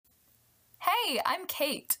Hey, I'm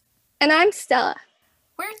Kate. And I'm Stella.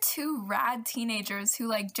 We're two rad teenagers who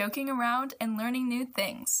like joking around and learning new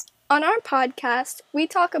things. On our podcast, we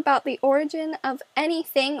talk about the origin of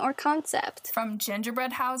anything or concept. From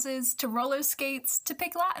gingerbread houses to roller skates to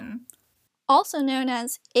Pig Latin. Also known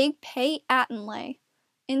as Ig Pay Attenlay.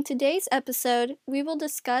 In today's episode, we will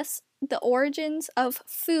discuss the origins of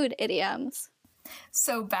food idioms.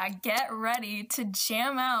 So get ready to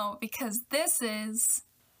jam out because this is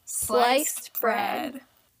Sliced Bread.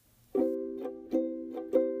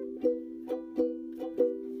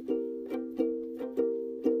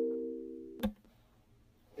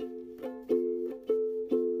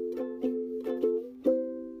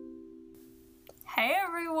 Hey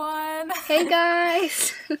everyone! Hey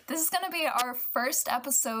guys! This is going to be our first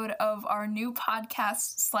episode of our new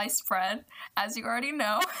podcast, Sliced Bread, as you already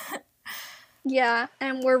know. Yeah,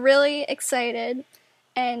 and we're really excited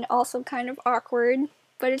and also kind of awkward,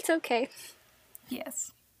 but it's okay.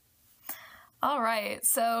 Yes. All right,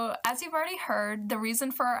 so as you've already heard, the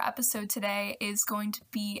reason for our episode today is going to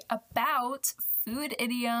be about food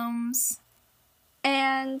idioms.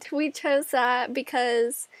 And we chose that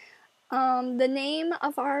because the name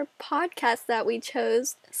of our podcast that we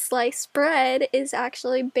chose, Sliced Bread, is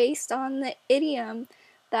actually based on the idiom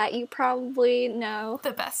that you probably know.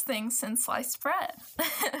 The best thing since sliced bread.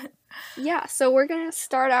 Yeah, so we're going to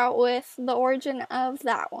start out with the origin of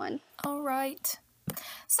that one. All right.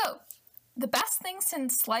 So, the best thing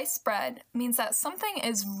since sliced bread means that something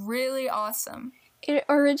is really awesome. It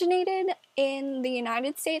originated in the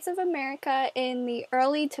United States of America in the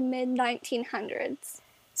early to mid-1900s.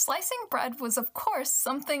 Slicing bread was, of course,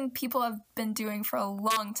 something people have been doing for a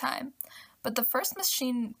long time. But the first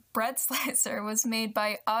machine bread slicer was made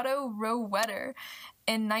by Otto Rohwedder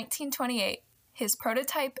in 1928. His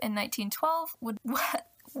prototype in 1912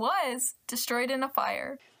 was destroyed in a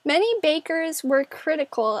fire. Many bakers were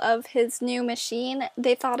critical of his new machine.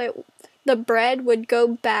 They thought the bread would go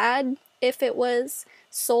bad if it was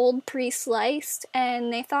sold pre-sliced,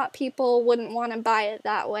 and they thought people wouldn't want to buy it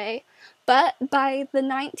that way. But by the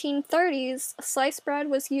 1930s, sliced bread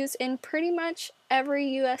was used in pretty much every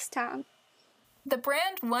U.S. town. The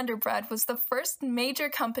brand Wonder Bread was the first major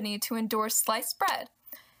company to endorse sliced bread.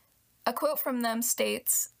 A quote from them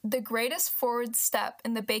states, "The greatest forward step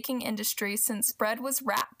in the baking industry since bread was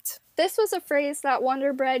wrapped." This was a phrase that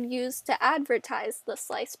Wonder Bread used to advertise the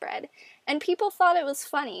sliced bread, and people thought it was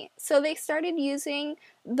funny, so they started using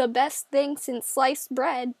the best thing since sliced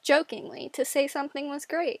bread jokingly to say something was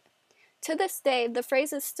great. To this day, the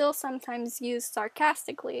phrase is still sometimes used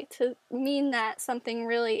sarcastically to mean that something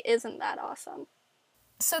really isn't that awesome.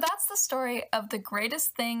 So that's the story of the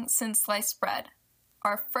greatest thing since sliced bread,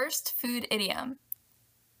 our first food idiom.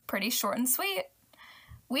 Pretty short and sweet.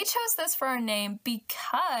 We chose this for our name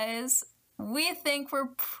because we think we're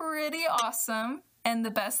pretty awesome and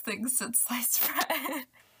the best thing since sliced bread.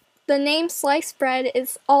 The name sliced bread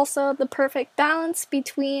is also the perfect balance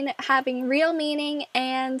between having real meaning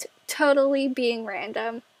and totally being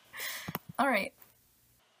random. All right.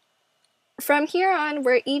 From here on,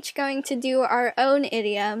 we're each going to do our own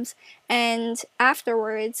idioms and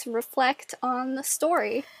afterwards reflect on the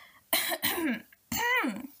story. I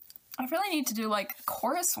really need to do like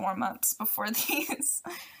chorus warm-ups before these.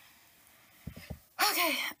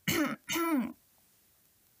 Okay.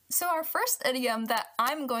 So our first idiom that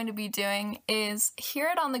I'm going to be doing is hear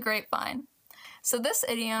it on the grapevine. So this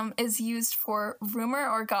idiom is used for rumor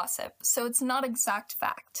or gossip, so it's not exact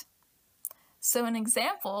fact. So an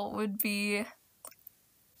example would be,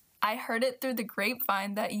 I heard it through the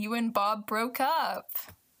grapevine that you and Bob broke up.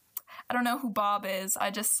 I don't know who Bob is, I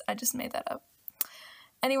just made that up.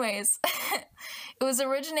 Anyways, it was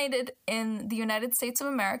originated in the United States of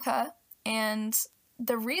America, and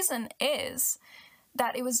the reason is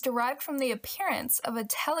that it was derived from the appearance of a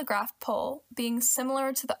telegraph pole being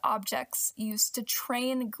similar to the objects used to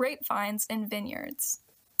train grapevines in vineyards.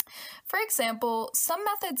 For example, some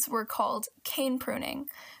methods were called cane pruning,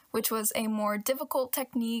 which was a more difficult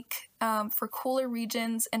technique for cooler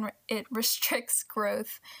regions, and it restricts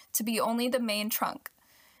growth to be only the main trunk.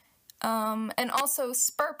 And also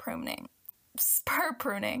spur pruning,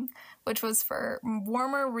 which was for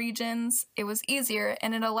warmer regions. It was easier,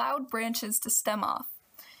 and it allowed branches to stem off.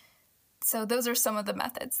 So those are some of the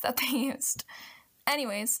methods that they used.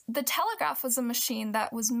 Anyways, the telegraph was a machine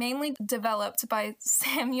that was mainly developed by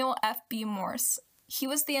Samuel F.B. Morse. He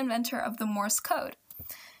was the inventor of the Morse code.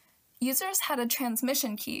 Users had a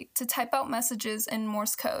transmission key to type out messages in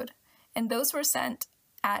Morse code, and those were sent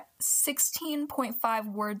at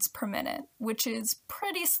 16.5 words per minute, which is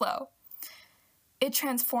pretty slow. It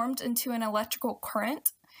transformed into an electrical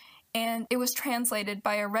current, and it was translated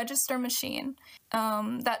by a register machine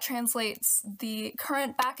that translates the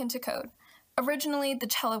current back into code. Originally, the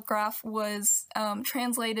telegraph was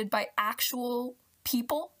translated by actual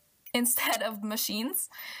people instead of machines,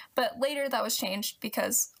 but later that was changed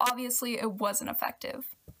because obviously it wasn't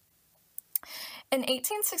effective. In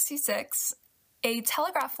 1866, a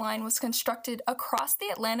telegraph line was constructed across the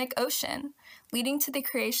Atlantic Ocean, leading to the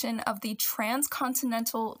creation of the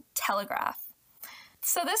transcontinental telegraph.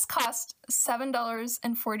 So this cost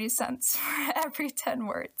 $7.40 for every 10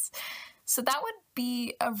 words. So that would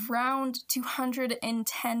be around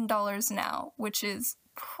 $210 now, which is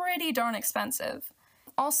pretty darn expensive.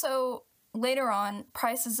 Also, later on,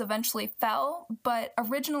 prices eventually fell, but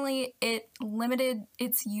originally it limited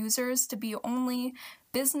its users to be only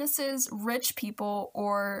businesses, rich people,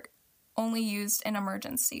 or only used in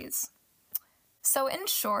emergencies. So in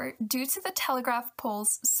short, due to the telegraph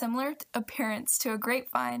pole's similar appearance to a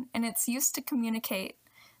grapevine and its use to communicate,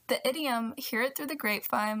 the idiom "hear it through the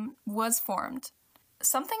grapevine" was formed.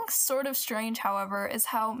 Something sort of strange, however, is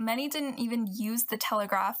how many didn't even use the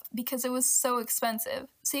telegraph because it was so expensive,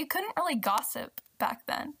 so you couldn't really gossip back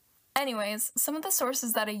then. Anyways, some of the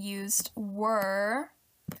sources that I used were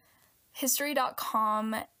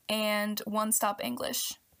History.com and One Stop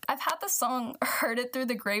English. I've had the song "Heard It Through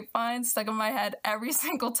the Grapevine" stuck in my head every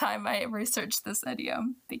single time I researched this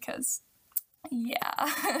idiom because, yeah.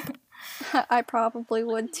 I probably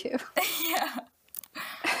would too. Yeah.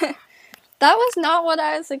 That was not what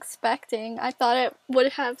I was expecting. I thought it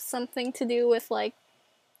would have something to do with, like,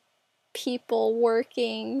 people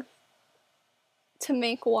working to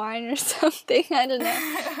make wine or something. I don't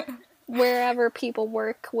know. Wherever people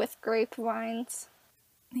work with grapevines.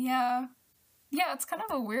 Yeah. Yeah, it's kind of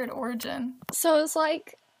a weird origin. So it's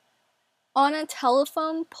like on a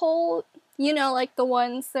telephone pole, you know, like the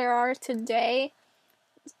ones there are today.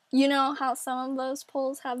 You know how some of those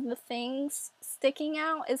poles have the things sticking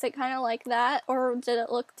out? Is it kind of like that, or did it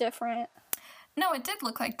look different? No, it did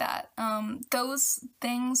look like that. Those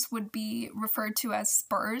things would be referred to as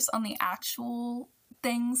spurs on the actual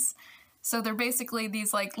things. So they're basically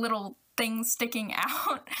these like little things sticking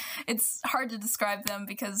out. It's hard to describe them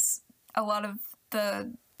because a lot of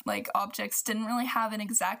the like objects didn't really have an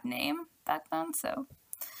exact name back then, so.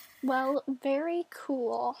 Well, very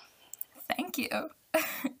cool. Thank you.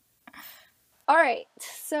 Alright,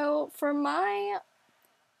 so for my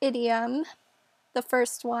idiom, the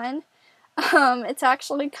first one, it's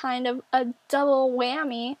actually kind of a double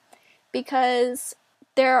whammy because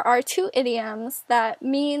there are two idioms that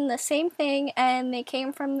mean the same thing and they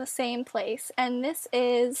came from the same place, and this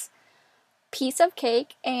is piece of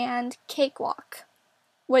cake and cakewalk,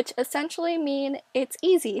 which essentially mean it's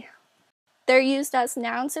easy. They're used as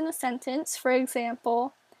nouns in a sentence. For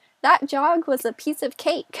example, that jog was a piece of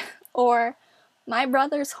cake, or my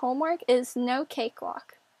brother's homework is no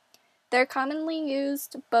cakewalk. They're commonly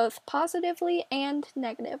used both positively and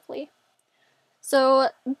negatively. So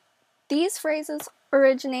these phrases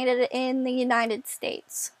originated in the United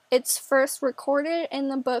States. It's first recorded in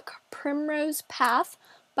the book Primrose Path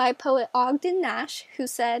by poet Ogden Nash, who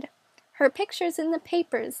said, "Her picture's in the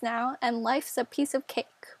papers now, and life's a piece of cake."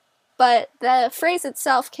 But the phrase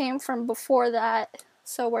itself came from before that,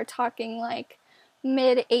 so we're talking like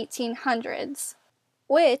mid-1800s.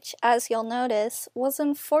 Which, as you'll notice, was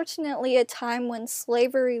unfortunately a time when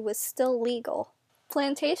slavery was still legal.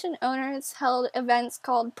 Plantation owners held events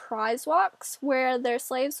called prize walks, where their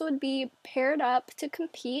slaves would be paired up to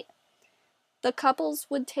compete. The couples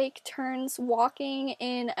would take turns walking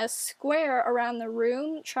in a square around the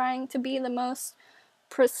room, trying to be the most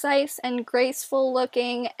precise and graceful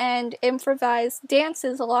looking, and improvise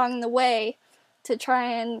dances along the way to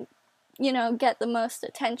try and, get the most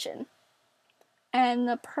attention. And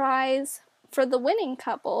the prize for the winning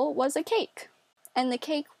couple was a cake. And the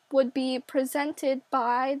cake would be presented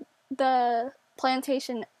by the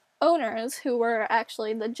plantation owners, who were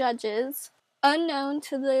actually the judges. Unknown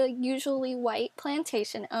to the usually white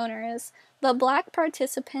plantation owners, the black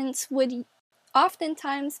participants would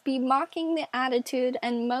oftentimes be mocking the attitude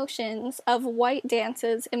and motions of white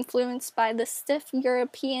dances influenced by the stiff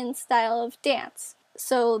European style of dance.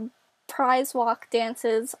 So prize walk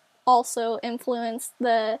dances also influenced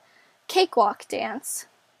the cakewalk dance.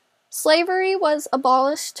 Slavery was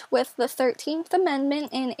abolished with the 13th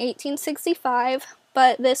Amendment in 1865,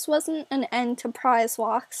 but this wasn't an end to prize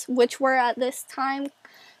walks, which were at this time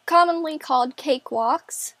commonly called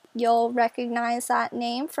cakewalks. You'll recognize that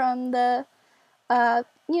name from the,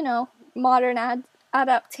 modern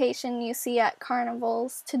adaptation you see at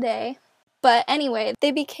carnivals today. But anyway,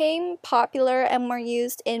 they became popular and were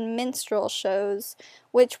used in minstrel shows,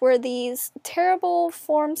 which were these terrible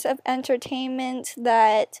forms of entertainment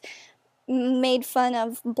that made fun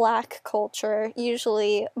of black culture,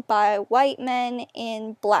 usually by white men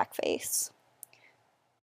in blackface.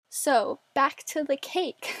 So, back to the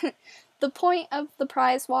cake. The point of the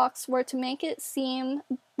prize walks were to make it seem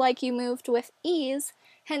like you moved with ease,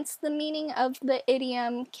 hence the meaning of the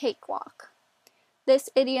idiom cakewalk. This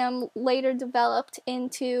idiom later developed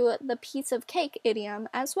into the piece of cake idiom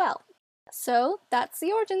as well. So that's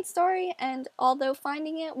the origin story, and although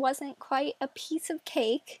finding it wasn't quite a piece of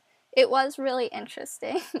cake, it was really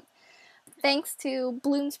interesting. Thanks to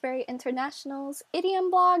Bloomsbury International's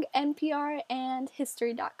idiom blog, NPR, and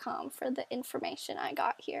History.com for the information I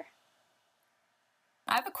got here.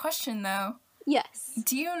 I have a question though. Yes.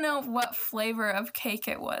 Do you know what flavor of cake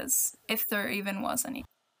it was, if there even was any?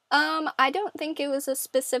 I don't think it was a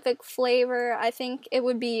specific flavor. I think it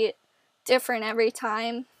would be different every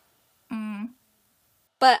time.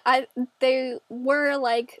 But they were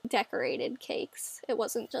like decorated cakes. It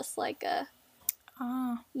wasn't just like a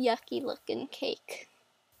yucky looking cake.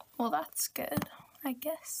 Well, that's good, I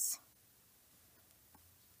guess.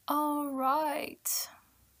 All right.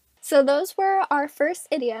 So those were our first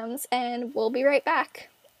idioms, and we'll be right back.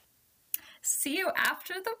 See you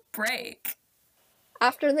after the break.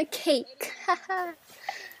 After the cake.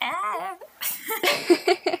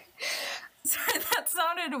 Sorry, that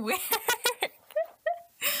sounded weird.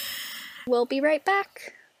 We'll be right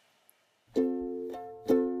back.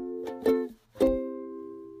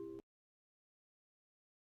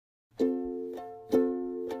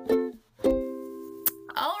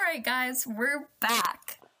 Alright guys, we're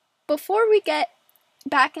back. Before we get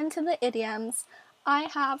back into the idioms, I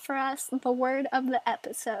have for us the word of the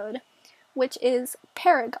episode, which is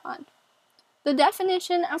paragon. The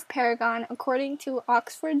definition of paragon, according to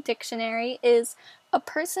Oxford Dictionary, is a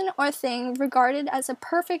person or thing regarded as a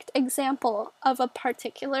perfect example of a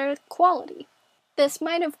particular quality. This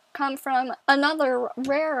might have come from another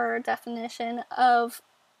rarer definition of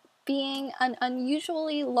being an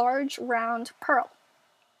unusually large round pearl.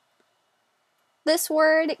 This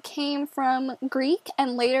word came from Greek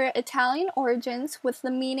and later Italian origins with the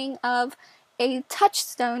meaning of a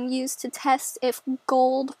touchstone used to test if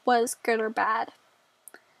gold was good or bad.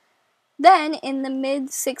 Then, in the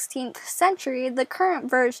mid-16th century, the current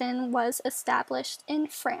version was established in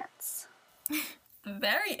France.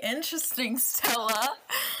 Very interesting, Stella.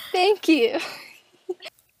 Thank you.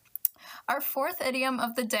 Our fourth idiom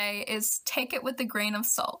of the day is take it with a grain of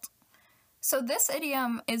salt. So this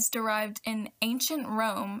idiom is derived in ancient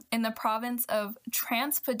Rome in the province of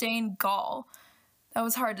Transpadane Gaul. That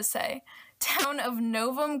was hard to say. Town of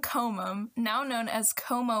Novum Comum, now known as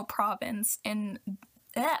Como Province in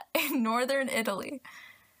northern Italy.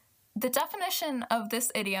 The definition of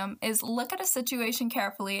this idiom is look at a situation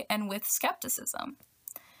carefully and with skepticism.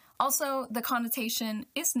 Also, the connotation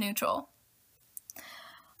is neutral.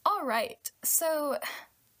 All right, so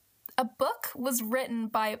a book was written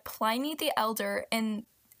by Pliny the Elder in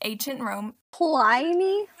ancient Rome.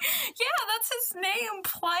 Pliny? Yeah, that's his name,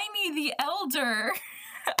 Pliny the Elder.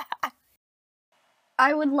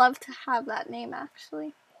 I would love to have that name,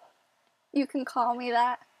 actually. You can call me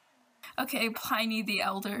that. Okay, Pliny the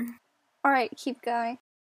Elder. All right, keep going.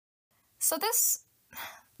 So this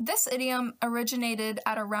idiom originated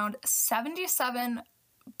at around 77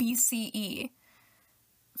 BCE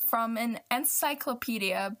from an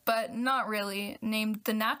encyclopedia, but not really, named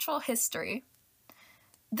The Natural History.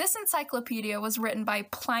 This encyclopedia was written by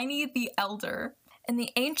Pliny the Elder in the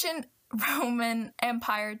ancient Roman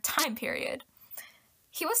Empire time period.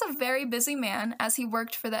 He was a very busy man as he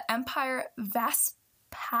worked for the Empire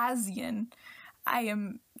Vespasian. I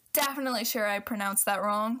am definitely sure I pronounced that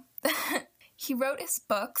wrong. He wrote his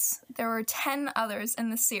books, there were 10 others in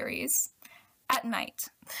the series, at night.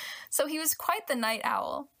 So he was quite the night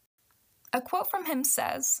owl. A quote from him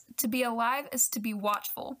says, "To be alive is to be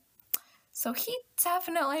watchful." So he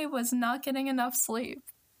definitely was not getting enough sleep.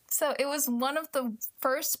 So it was one of the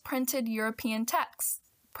first printed European texts,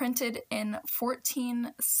 printed in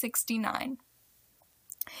 1469.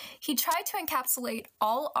 He tried to encapsulate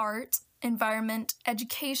all art, environment,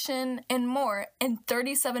 education, and more in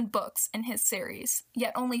 37 books in his series,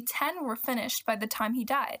 yet only 10 were finished by the time he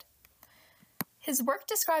died. His work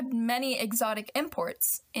described many exotic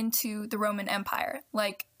imports into the Roman Empire,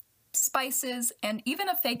 like spices and even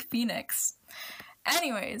a fake phoenix.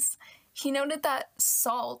 Anyways, he noted that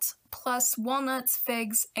salt plus walnuts,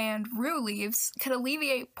 figs, and rue leaves could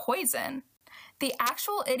alleviate poison. The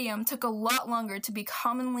actual idiom took a lot longer to be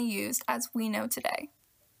commonly used as we know today.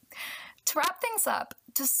 To wrap things up,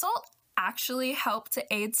 does salt actually help to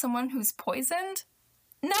aid someone who's poisoned?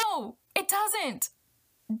 No, it doesn't.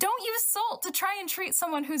 Don't use salt to try and treat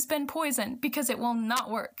someone who's been poisoned because it will not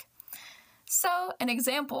work. So, an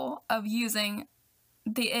example of using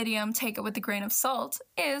the idiom take it with a grain of salt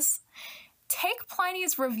is take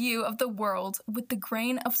Pliny's review of the world with the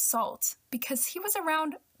grain of salt because he was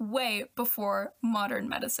around way before modern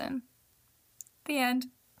medicine. The end.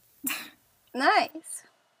 Nice.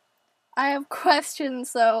 I have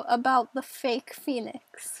questions, though, about the fake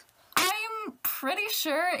phoenix. I'm pretty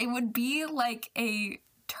sure it would be like a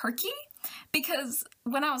turkey, because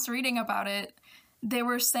when I was reading about it, they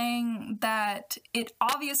were saying that it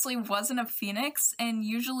obviously wasn't a phoenix, and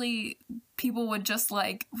usually people would just,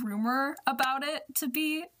 like, rumor about it to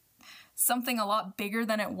be something a lot bigger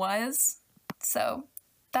than it was. So,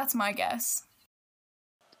 that's my guess.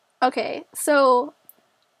 Okay, so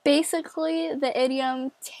basically, the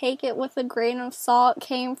idiom take it with a grain of salt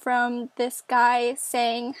came from this guy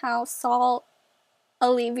saying how salt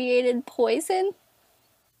alleviated poison.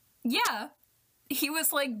 Yeah, he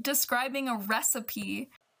was like describing a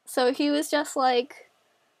recipe. So he was just like,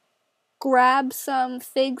 grab some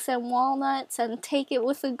figs and walnuts and take it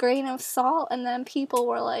with a grain of salt, and then people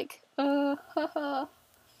were like, haha.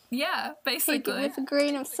 Yeah, basically. Take it with a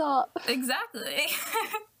grain of salt. Exactly.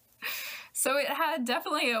 So it had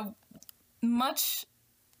definitely a much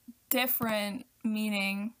different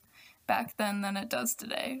meaning back then than it does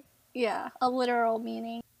today. Yeah, a literal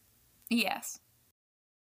meaning. Yes.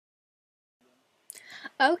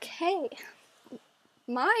 Okay.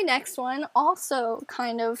 My next one also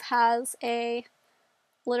kind of has a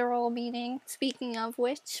literal meaning, speaking of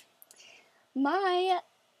which. My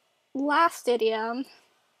last idiom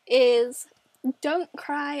is don't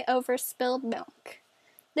cry over spilled milk.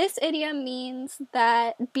 This idiom means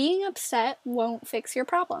that being upset won't fix your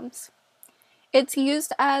problems. It's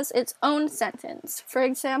used as its own sentence. For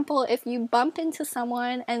example, if you bump into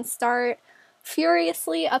someone and start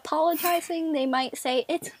furiously apologizing, they might say,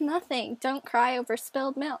 "It's nothing, don't cry over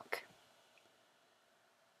spilled milk."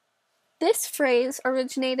 This phrase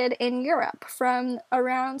originated in Europe from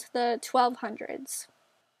around the 1200s.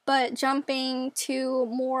 But jumping to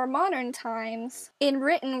more modern times, in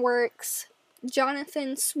written works,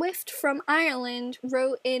 Jonathan Swift from Ireland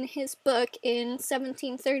wrote in his book in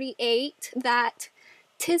 1738 that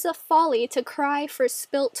 "'tis a folly to cry for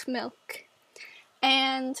spilt milk."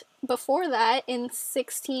 And before that, in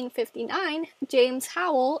 1659, James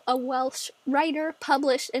Howell, a Welsh writer,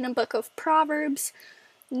 published in a book of Proverbs,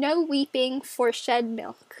 "No weeping for shed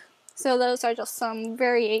milk." So those are just some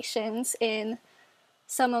variations in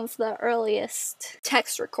some of the earliest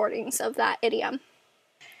text recordings of that idiom.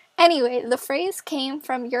 Anyway, the phrase came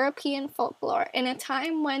from European folklore in a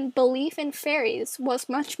time when belief in fairies was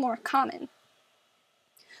much more common.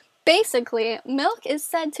 Basically, milk is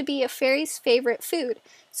said to be a fairy's favorite food,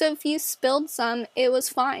 so if you spilled some, it was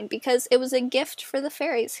fine because it was a gift for the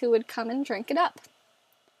fairies who would come and drink it up.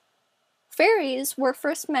 Fairies were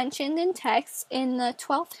first mentioned in texts in the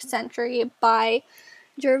 12th century by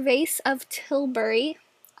Gervase of Tilbury.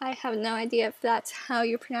 I have no idea if that's how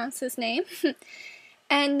you pronounce his name.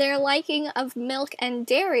 And their liking of milk and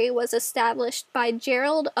dairy was established by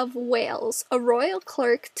Gerald of Wales, a royal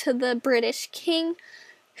clerk to the British king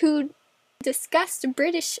who discussed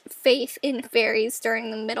British faith in fairies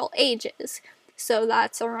during the Middle Ages. So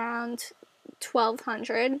that's around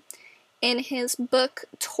 1200 in his book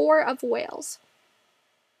Tour of Wales.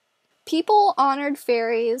 People honored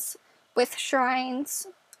fairies with shrines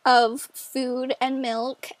of food and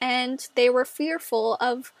milk, and they were fearful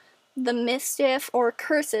of the mischief or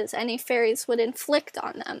curses any fairies would inflict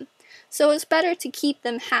on them, so it was better to keep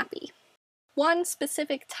them happy. One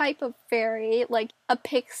specific type of fairy, like a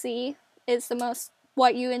pixie, is the most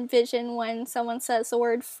what you envision when someone says the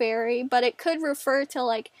word fairy, but it could refer to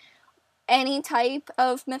like any type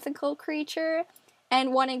of mythical creature,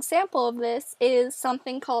 and one example of this is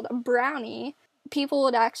something called a brownie. People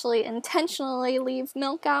would actually intentionally leave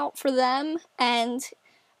milk out for them, and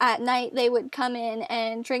at night they would come in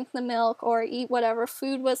and drink the milk or eat whatever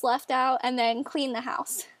food was left out and then clean the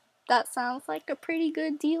house. That sounds like a pretty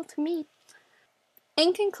good deal to me.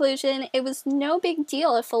 In conclusion, it was no big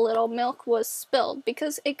deal if a little milk was spilled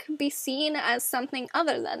because it could be seen as something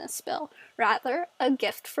other than a spill, rather a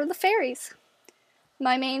gift for the fairies.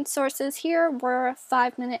 My main sources here were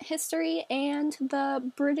 5 Minute History and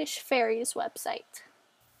the British Fairies website.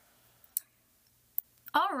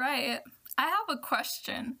 All right, I have a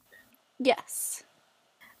question. Yes.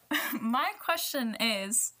 My question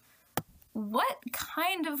is, what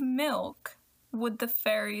kind of milk would the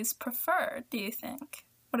fairies prefer, do you think?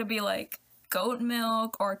 Would it be like goat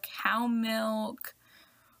milk or cow milk?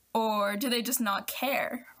 Or do they just not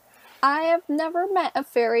care? I have never met a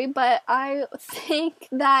fairy, but I think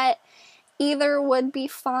that either would be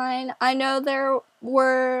fine. I know there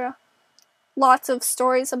were lots of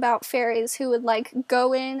stories about fairies who would like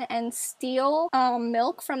go in and steal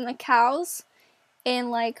milk from the cows in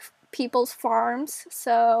like people's farms,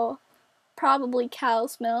 so probably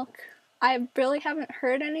cow's milk. I really haven't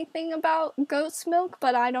heard anything about goat's milk,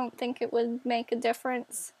 but I don't think it would make a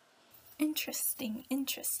difference. Interesting.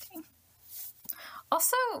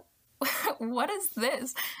 Also, what is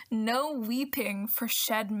this? No weeping for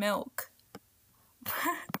shed milk.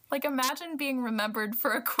 Like, imagine being remembered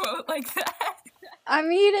for a quote like that. I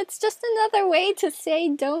mean, it's just another way to say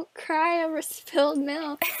don't cry over spilled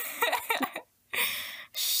milk.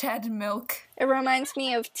 Shed milk. It reminds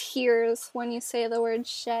me of tears when you say the word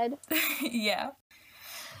shed. Yeah.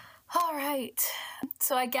 All right.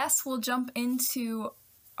 So I guess we'll jump into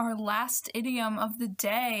our last idiom of the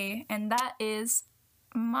day, and that is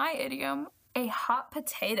my idiom, a hot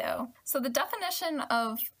potato. So the definition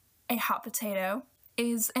of a hot potato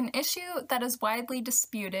is an issue that is widely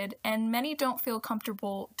disputed and many don't feel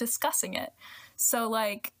comfortable discussing it. So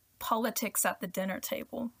like politics at the dinner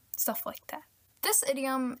table, stuff like that. This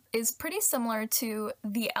idiom is pretty similar to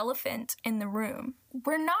the elephant in the room.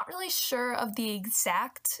 We're not really sure of the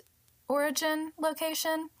exact origin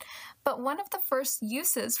location, but one of the first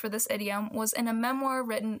uses for this idiom was in a memoir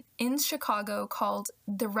written in Chicago called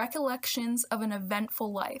The Recollections of an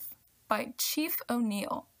Eventful Life by Chief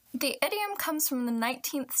O'Neill. The idiom comes from the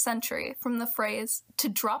 19th century from the phrase, to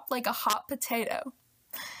drop like a hot potato.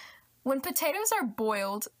 When potatoes are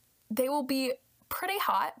boiled, they will be pretty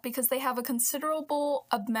hot because they have a considerable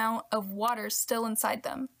amount of water still inside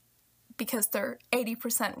them because they're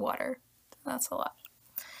 80% water. That's a lot.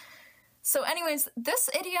 So anyways, this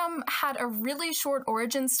idiom had a really short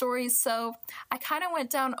origin story, so I kind of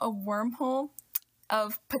went down a wormhole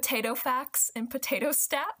of potato facts and potato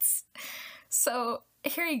stats. So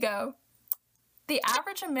here you go. The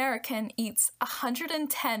average American eats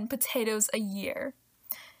 110 potatoes a year.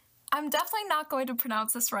 I'm definitely not going to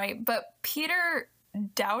pronounce this right, but Peter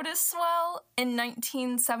Dowdeswell in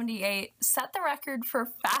 1978 set the record for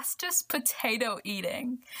fastest potato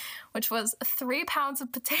eating, which was 3 pounds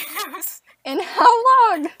of potatoes. In how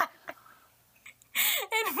long? In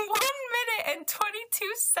 1 minute and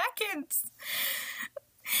 22 seconds.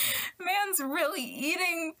 Man's really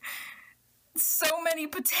eating so many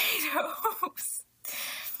potatoes.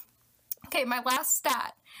 Okay, my last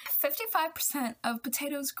stat. 55% of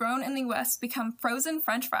potatoes grown in the US become frozen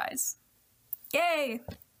French fries. Yay!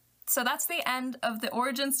 So that's the end of the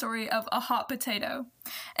origin story of a hot potato.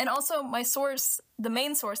 And also my source, the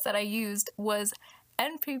main source that I used was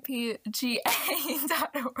nppga.org.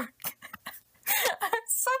 I'm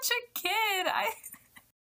such a kid.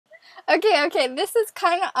 Okay, this is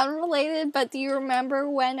kind of unrelated, but do you remember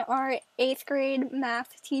when our 8th grade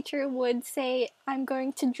math teacher would say, I'm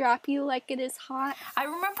going to drop you like it is hot? I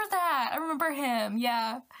remember that. I remember him,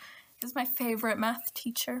 yeah. He was my favorite math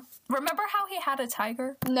teacher. Remember how he had a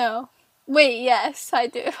tiger? No. Wait, yes, I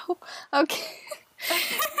do. Okay.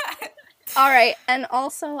 Alright, and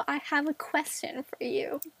also I have a question for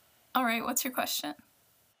you. Alright, what's your question?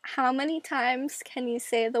 How many times can you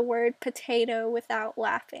say the word potato without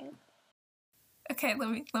laughing? Okay, let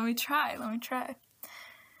me try.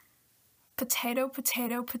 Potato,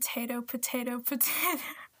 potato, potato, potato, potato.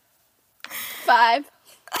 5.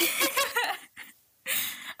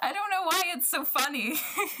 I don't know why it's so funny.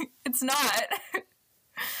 It's not.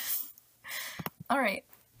 All right.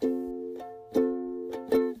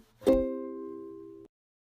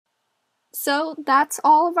 So that's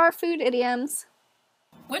all of our food idioms.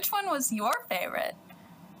 Which one was your favorite?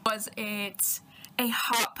 Was it a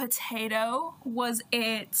hot potato? Was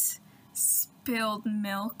it spilled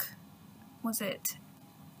milk? Was it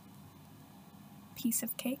piece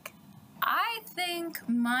of cake? I think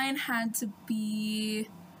mine had to be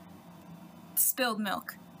spilled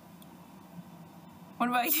milk. What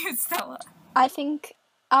about you, Stella? I think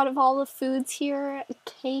out of all the foods here,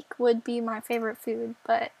 cake would be my favorite food,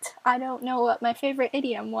 but I don't know what my favorite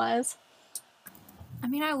idiom was. I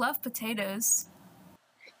mean, I love potatoes.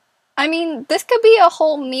 I mean, this could be a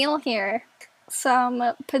whole meal here. Some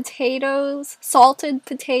potatoes, salted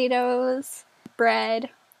potatoes, bread.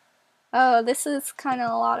 Oh, this is kind of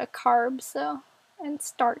a lot of carbs, though, and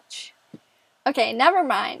starch. Okay, never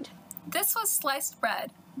mind. This was Sliced Bread,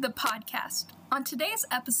 the podcast, on today's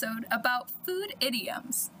episode about food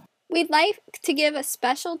idioms. We'd like to give a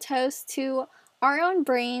special toast to our own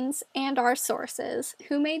brains and our sources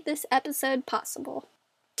who made this episode possible.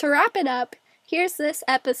 To wrap it up, here's this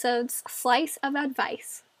episode's slice of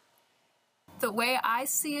advice. The way I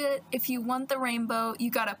see it, if you want the rainbow, you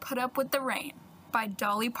gotta put up with the rain, by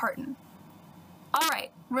Dolly Parton. Alright,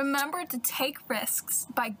 remember to take risks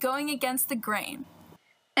by going against the grain.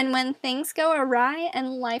 And when things go awry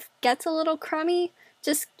and life gets a little crummy,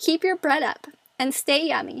 just keep your bread up and stay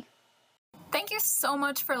yummy. Thank you so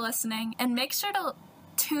much for listening, and make sure to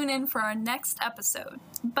tune in for our next episode.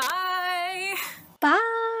 Bye!